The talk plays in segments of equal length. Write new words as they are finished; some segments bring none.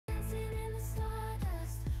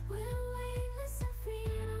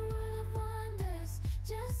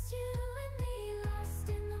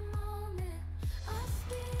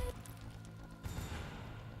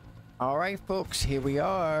Alright folks, here we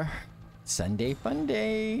are. Sunday Fun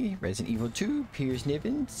Day. Resident Evil 2, Piers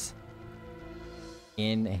Nivans.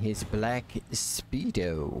 In his black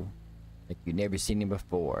Speedo. Like you've never seen him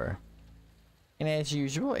before. And as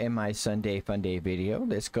usual, in my Sunday Fun Day video,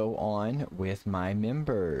 let's go on with my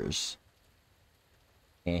members.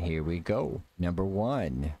 And here we go. Number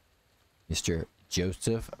 1, Mr.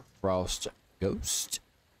 Joseph Frost Ghost.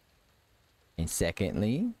 And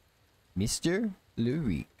secondly, Mr.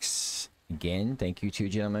 Lurix. Again, thank you two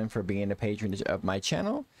gentlemen for being a patron of my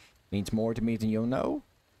channel. It means more to me than you'll know.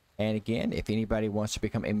 And again, if anybody wants to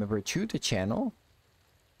become a member to the channel,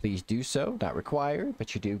 please do so. Not required,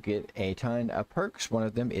 but you do get a ton of perks. One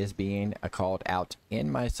of them is being called out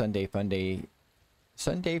in my Sunday Fun Day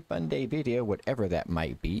video, whatever that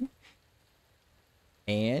might be.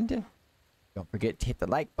 And don't forget to hit the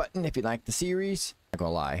like button if you like the series. Not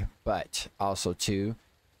gonna lie, but also to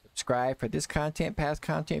subscribe for this content, past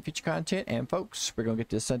content, future content. And folks, we're gonna get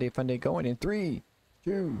this Sunday Fun Day going in 3,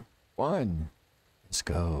 2, 1. Let's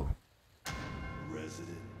go.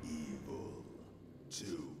 Resident Evil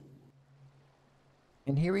 2.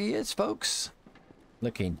 And here he is, folks.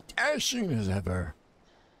 Looking dashing as ever.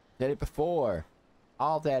 Said it before.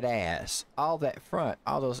 All that ass, all that front,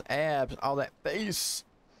 all those abs, all that face.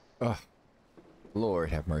 Ugh. Lord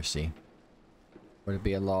have mercy. Would it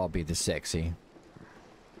be a law be the sexy?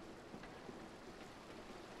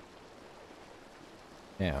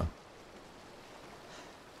 Now,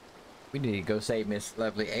 we need to go save Miss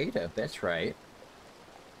Lovely Ada. That's right.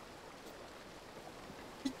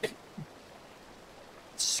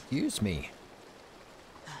 Excuse me.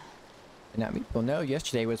 And now people know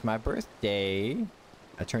yesterday was my birthday.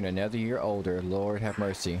 I turned another year older. Lord have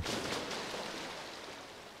mercy.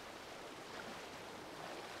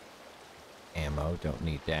 Ammo, don't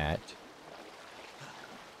need that.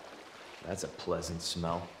 That's a pleasant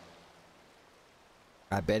smell.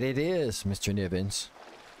 I bet it is, Mr. Nivans.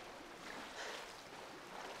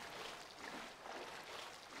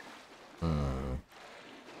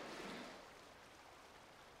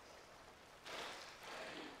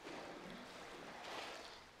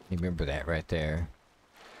 Remember that right there.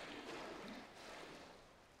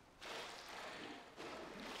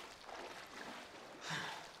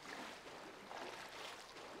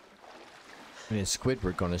 When is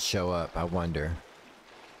Squidward gonna show up, I wonder?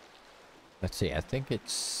 Let's see, I think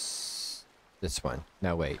it's this one.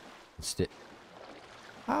 No, wait.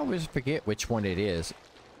 I always forget which one it is.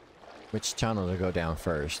 Which tunnel to go down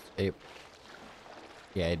first.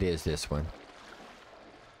 Yeah, it is this one.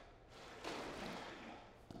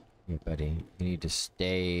 Yeah, buddy, you need to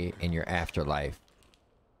stay in your afterlife.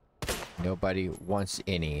 Nobody wants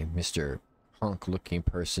any, Mr. Hunk-looking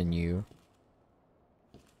person, you.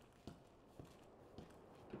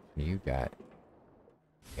 What do you got?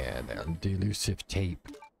 Yeah, the delusive tape.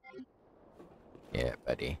 Yeah,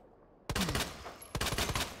 buddy.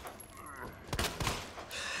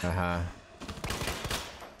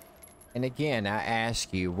 And again, I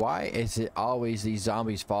ask you, why is it always these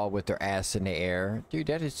zombies fall with their ass in the air? Dude,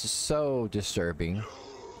 that is just so disturbing.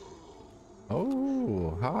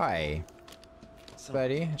 Oh, hi.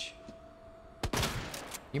 Buddy.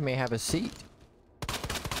 You may have a seat.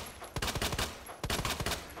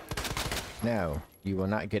 No, you will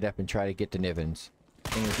not get up and try to get the Nivans.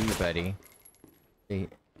 Same with you, buddy. Stay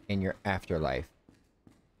in your afterlife.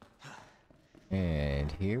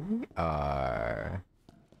 And here we are.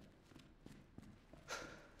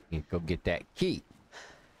 You go get that key.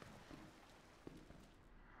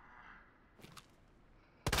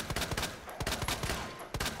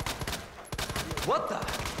 What the?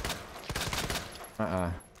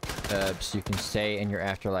 So you can stay in your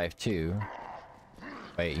afterlife too.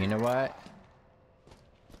 Wait, you know what?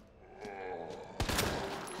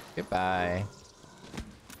 Goodbye.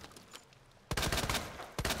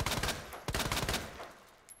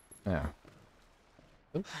 Oh.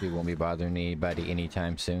 Oops, you won't be bothering anybody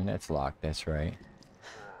anytime soon. That's locked, that's right.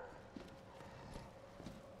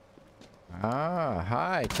 Ah,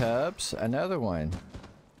 hi, Tubbs. Another one.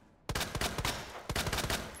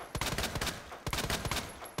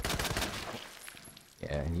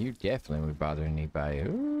 Yeah, you definitely won't be bothering anybody.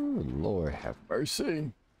 Ooh, Lord have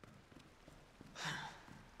mercy.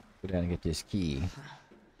 Go down and get this key.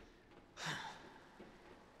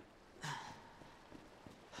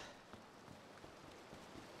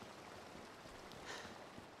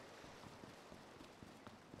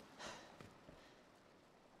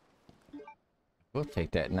 We'll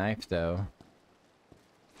take that knife, though.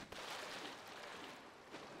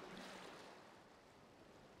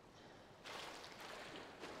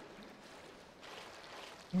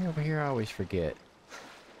 Over here, I always forget.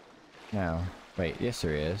 No. Wait, yes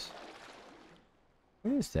there is.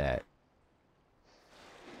 What is that?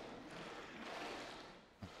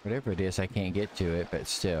 Whatever it is, I can't get to it, but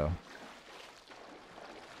still.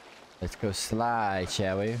 Let's go slide,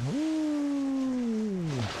 shall we? Woo!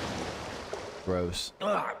 Gross.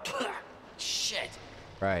 Shit.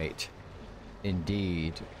 Right.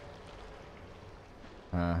 Indeed.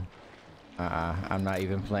 I'm not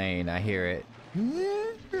even playing. I hear it.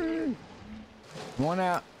 One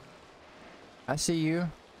out. I see you.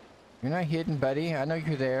 You're not hidden, buddy. I know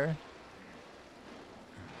you're there.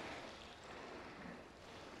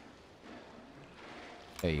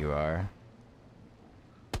 There you are.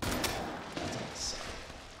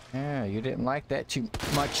 Yeah, you didn't like that too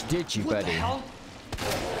much, did you, buddy? What the hell?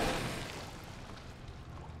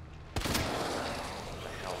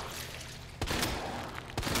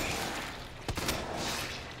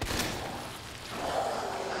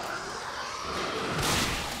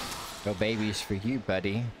 No babies for you,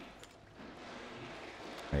 buddy.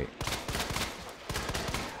 Right.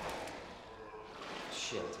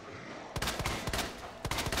 Shit.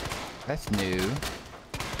 That's new.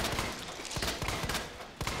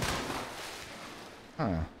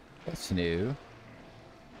 Huh. That's new.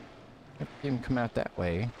 It didn't come out that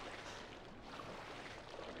way.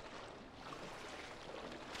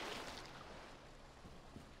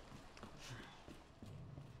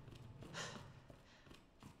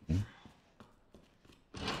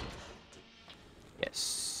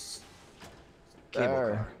 Yes. Cable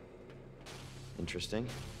There. car. Interesting.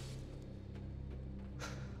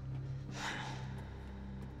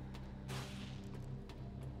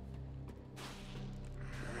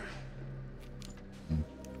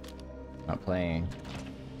 Not playing.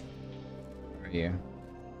 Where are you?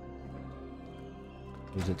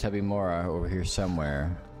 There's a Tubby Mora over here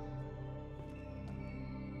somewhere.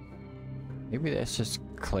 Maybe that's just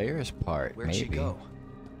Claire's part. Where'd maybe. she go?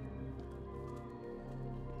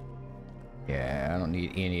 Yeah, I don't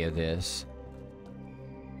need any of this.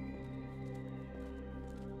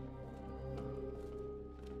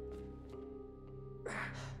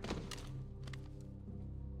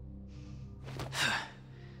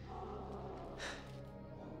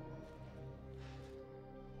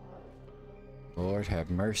 Lord have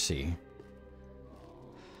mercy.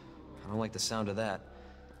 I don't like the sound of that.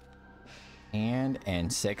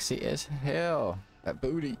 And sexy as hell. That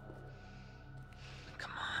booty.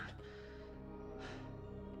 Come on.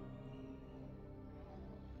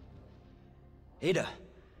 Ada.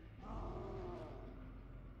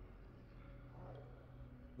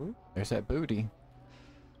 There's that booty.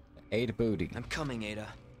 Ada booty. I'm coming, Ada.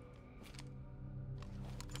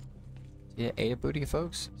 See that Ada booty,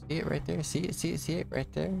 folks? See it right there? See it, see it, see it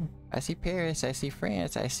right there? I see Paris, I see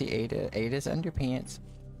France, I see Ada. Ada's underpants.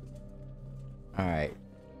 Alright.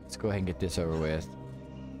 Let's go ahead and get this over with.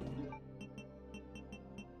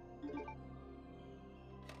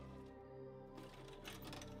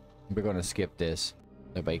 We're gonna skip this.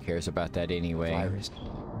 Nobody cares about that anyway. Virus.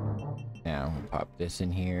 Now, pop this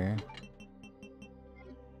in here.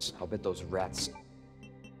 I'll bet those rats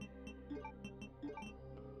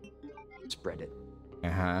spread it.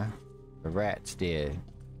 Uh-huh. The rats did.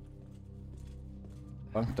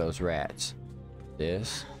 Funk those rats.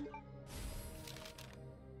 This.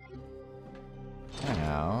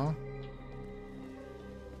 Now.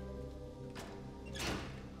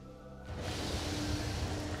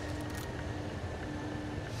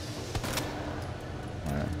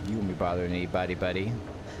 You won't be bothering anybody, buddy.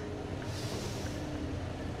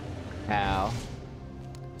 Ow.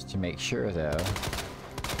 Just to make sure, though.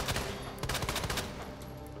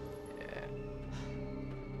 Yeah.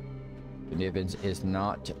 Nivens is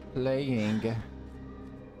not playing.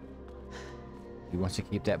 He wants to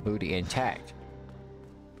keep that booty intact.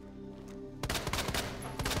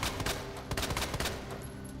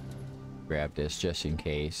 Grab this just in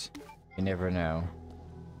case. You never know.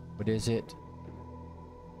 What is it?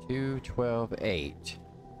 2, 12, 8.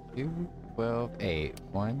 2, 12, 8.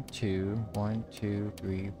 1, 2, 1, 2,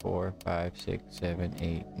 3, 4, 5, 6, 7,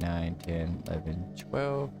 8, 9, 10, 11,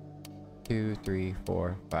 12. 2, 3,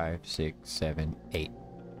 4, 5, 6, 7, 8.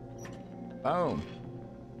 Boom.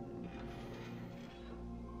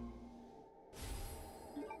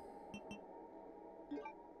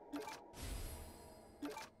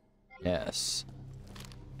 Yes.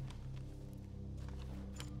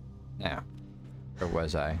 Now, where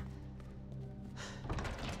was I?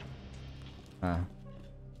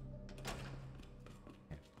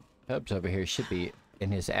 Hubs over here should be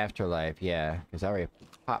in his afterlife, yeah, because I already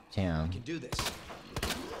popped him. I can do this.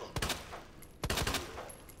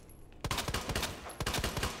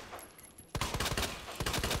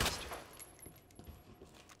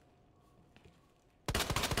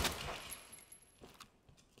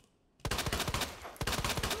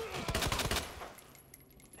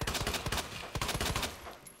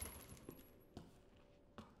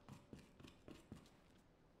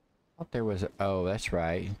 thought there was a... Oh, that's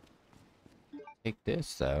right. Take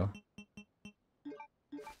this, though.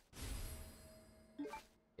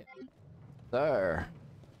 Yeah. Sir.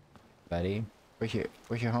 Buddy. Where's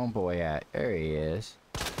your homeboy at? There he is.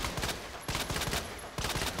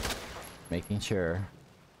 Making sure.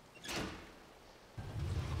 There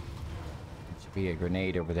should be a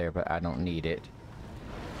grenade over there, but I don't need it.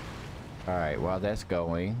 Alright, while that's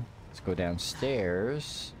going, let's go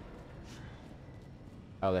downstairs.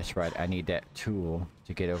 Oh, that's right. I need that tool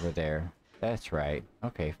to get over there. That's right.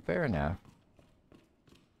 Okay, fair enough.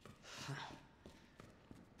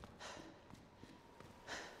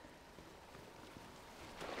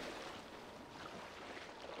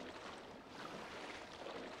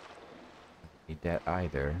 Need that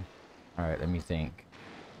either. Alright, let me think.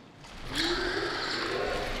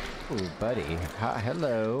 Ooh, buddy. Hi,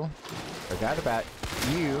 hello. Forgot about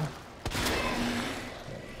you.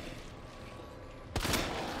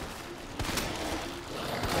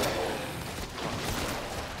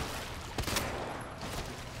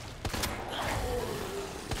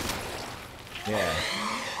 Yeah.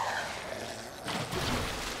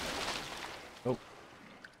 Oh.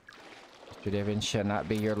 Mr. Devon shall not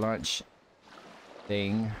be your lunch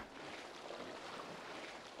thing.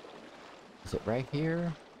 Is it right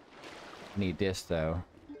here? I need this though.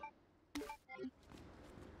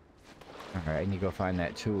 Alright, I need to go find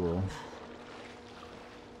that tool.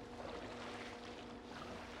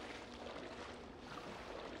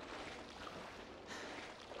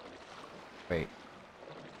 Wait.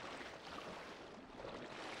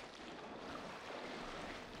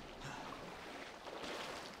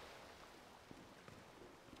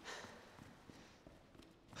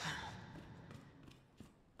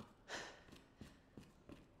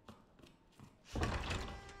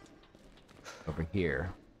 Over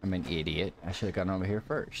here. I'm an idiot. I should have gone over here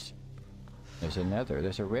first. There's another.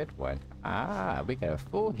 There's a red one. Ah, we got a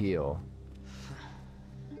full heal.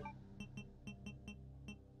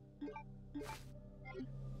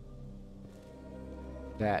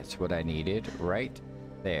 That's what I needed right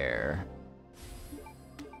there.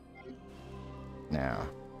 Now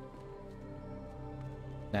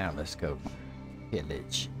let's go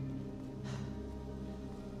pillage.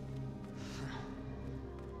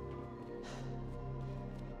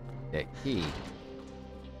 That key.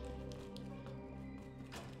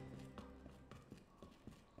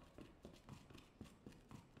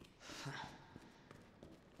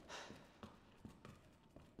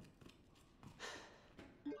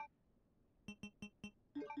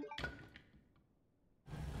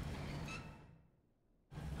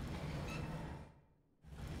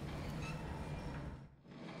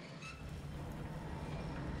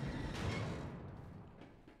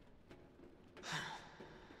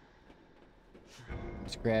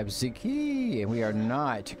 Let's grab the key, and we are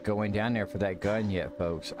not going down there for that gun yet,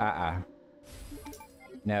 folks.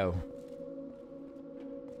 No.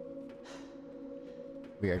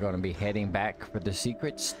 We are going to be heading back for the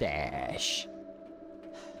secret stash.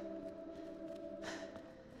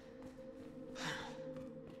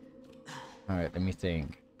 Alright, let me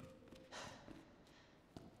think.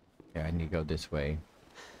 Yeah, I need to go this way.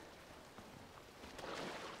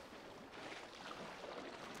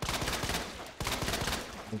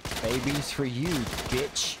 Babies for you,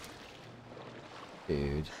 bitch.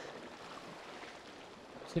 Dude.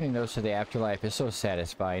 Sending those to the afterlife is so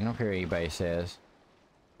satisfying. I don't care what anybody says.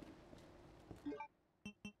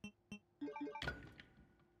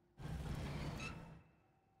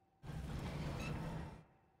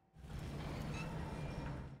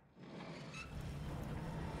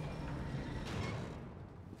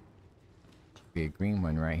 Should be a green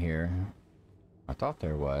one right here. I thought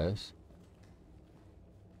there was.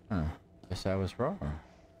 Huh. Guess I was wrong.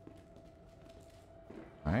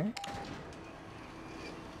 Alright.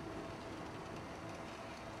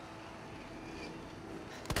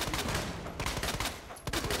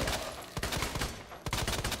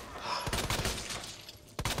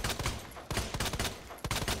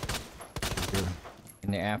 You're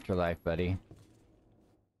in the afterlife, buddy.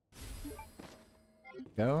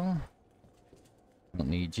 Go. Don't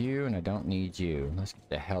need you, and I don't need you. Let's get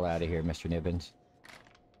the hell out of here, Mr. Nivans.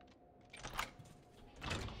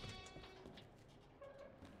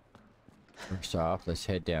 First off, let's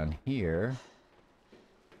head down here.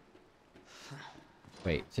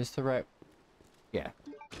 Wait, is this the right... Yeah.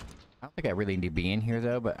 I don't think I really need to be in here,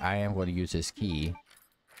 though, but I am going to use this key.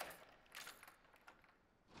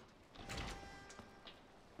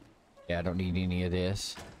 Yeah, I don't need any of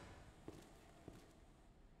this.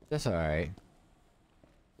 That's alright.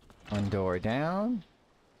 One door down.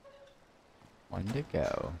 One to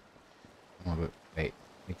go. Wait.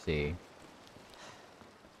 Let me see.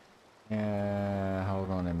 Hold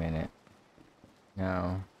on a minute.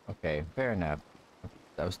 No. Okay, fair enough.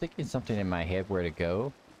 I was thinking something in my head where to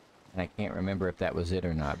go, and I can't remember if that was it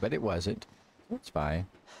or not, but it wasn't. That's fine.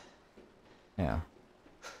 Now,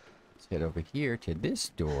 let's head over here to this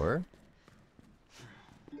door.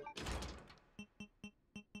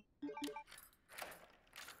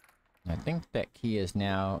 I think that key is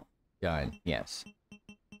now done. Yes.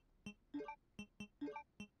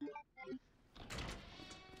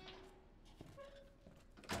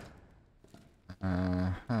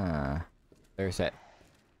 Uh-huh. There's that.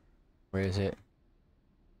 Where is it?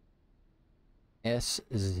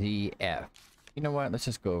 SZF. You know what? Let's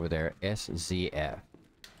just go over there. SZF.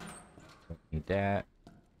 Don't need that.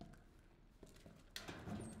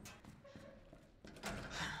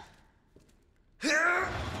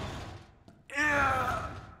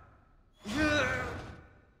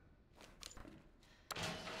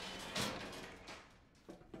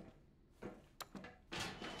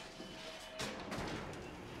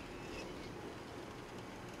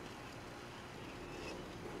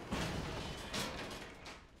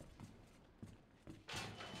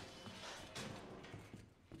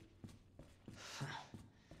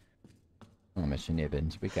 Oh, Mr.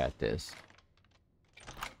 Nivens, we got this.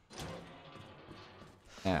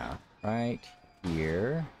 Now, right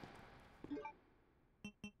here.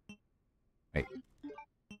 Wait.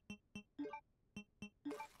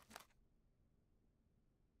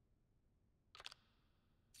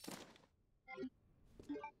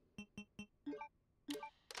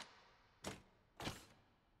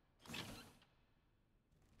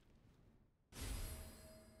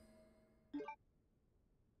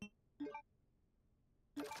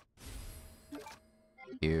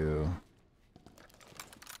 You.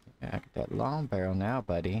 Yeah, I got that long barrel now,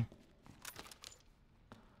 buddy.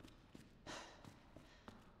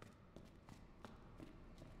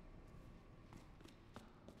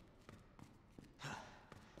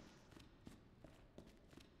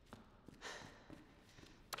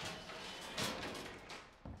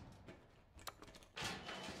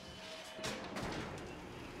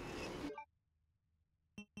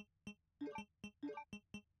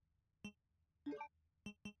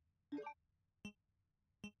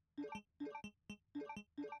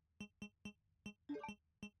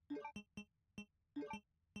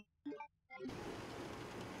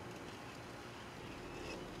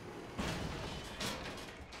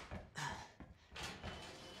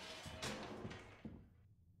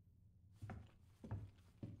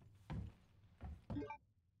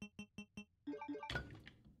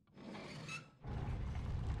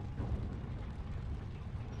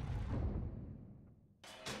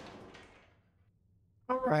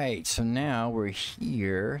 Alright, so now we're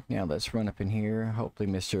here. Now let's run up in here. Hopefully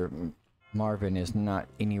Mr. Marvin is not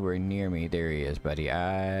anywhere near me. There he is, buddy.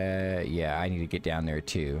 Yeah, I need to get down there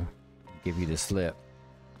too. Give you the slip.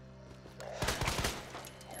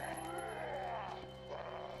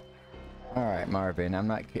 Alright, Marvin, I'm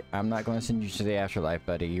not going to send you to the afterlife,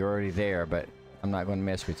 buddy. You're already there, but I'm not going to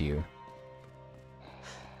mess with you.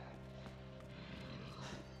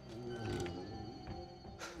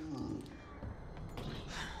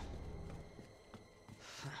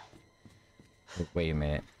 Wait a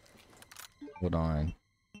minute. Hold on.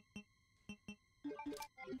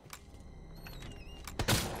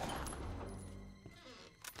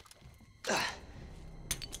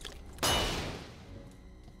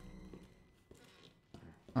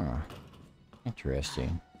 Huh.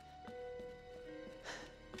 Interesting.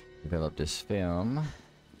 Develop this film.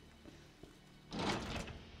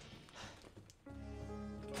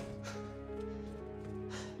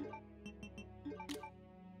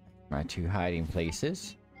 My two hiding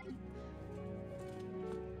places.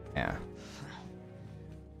 Yeah.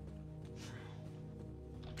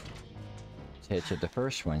 Let's head to the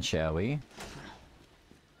first one, shall we?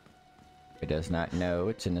 It does not know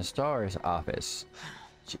it's in the star's office,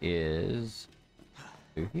 which is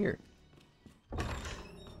through here.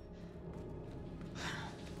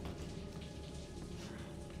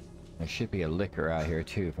 There should be a liquor out here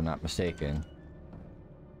too, if I'm not mistaken.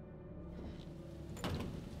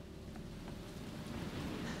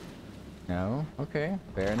 No? Okay,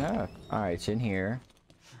 fair enough. Alright, it's in here.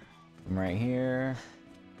 I'm right here.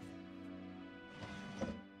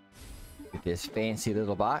 Get this fancy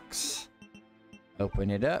little box. Open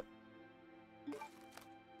it up.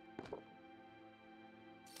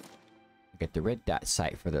 Get the red dot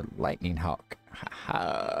sight for the lightning hawk.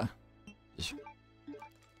 Haha. Just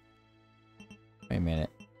wait a minute.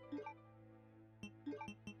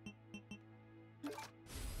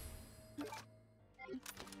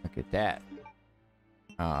 Look at that.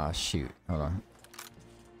 Ah, shoot. Hold on.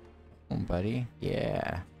 Come on, buddy.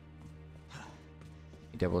 Yeah.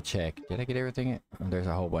 Double check. Did I get everything? Oh, there's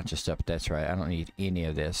a whole bunch of stuff. That's right. I don't need any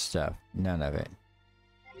of this stuff. None of it.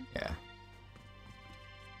 Yeah.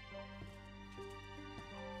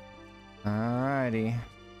 Alrighty.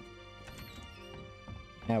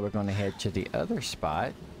 Now we're going to head to the other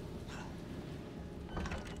spot.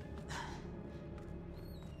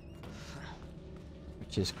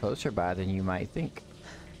 Which is closer by than you might think.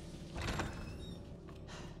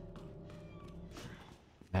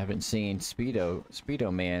 I haven't seen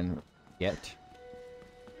Speedo Man yet.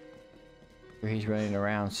 He's running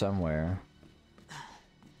around somewhere.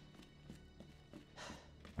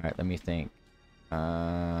 Alright, let me think.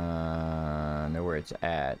 Know where it's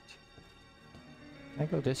at. Can I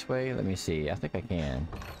go this way? Let me see. I think I can.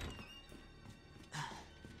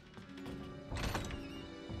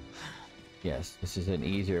 Yes, this is an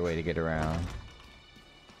easier way to get around.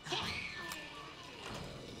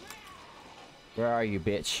 Where are you,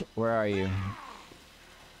 bitch? Where are you?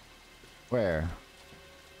 Where?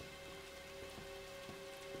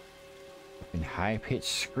 Fucking high-pitched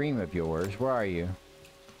scream of yours. Where are you?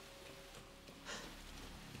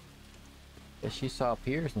 Guess she saw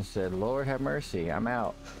Piers and said, Lord have mercy, I'm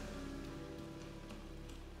out.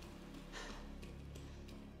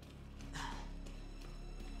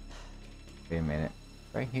 Wait a minute.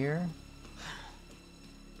 Right here?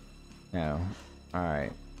 No.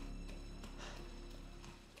 Alright.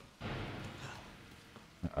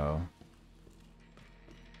 Uh-oh.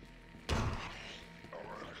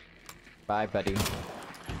 Bye, buddy.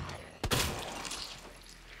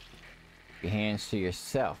 Your hands to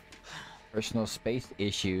yourself. Personal space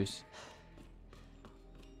issues.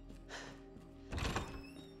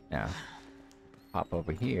 Now, hop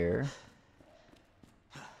over here.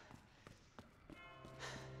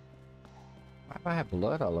 Why do I have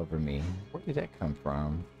blood all over me? Where did that come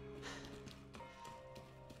from?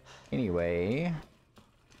 Anyway,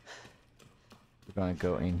 we're gonna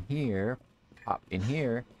go in here, pop in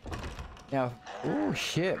here. Now, oh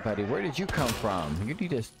shit, buddy, where did you come from? You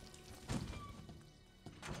need to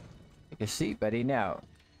take a seat, buddy. Now,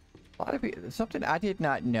 a lot of people, something I did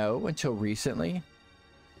not know until recently.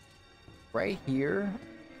 Right here,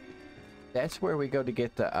 that's where we go to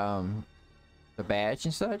get the badge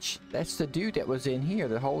and such. That's the dude that was in here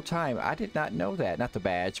the whole time. I did not know that. Not the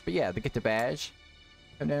badge, but yeah, to get the badge.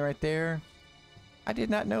 And then right there, I did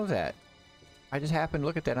not know that. I just happened to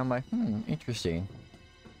look at that. I'm like, interesting.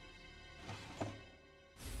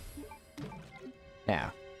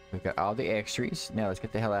 Now, we've got all the extras. Now let's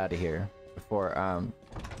get the hell out of here before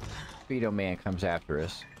Speedo Man comes after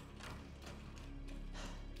us.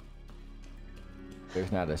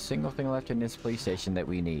 There's not a single thing left in this police station that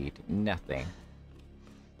we need. Nothing.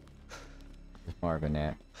 Where's Marvin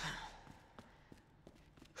at?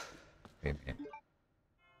 Wait a minute.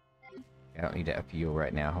 I don't need that fuel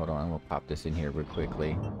right now. Hold on, we'll pop this in here real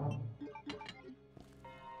quickly.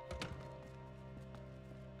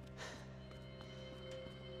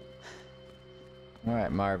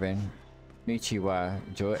 Alright, Marvin. Konnichiwa.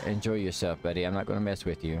 Enjoy yourself, buddy. I'm not going to mess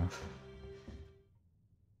with you.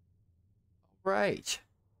 Right.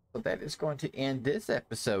 So that is going to end this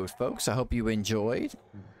episode, folks. I hope you enjoyed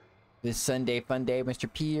this Sunday fun day,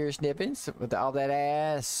 Mr. Piers Nivans, with all that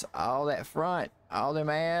ass, all that front, all them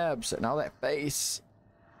abs, and all that face.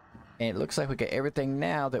 And it looks like we got everything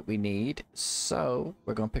now that we need. So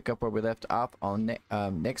we're going to pick up where we left off on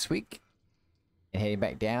next week and heading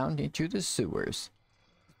back down into the sewers.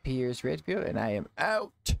 Piers Redfield, and I am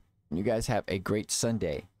out. You guys have a great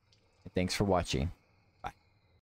Sunday. And thanks for watching.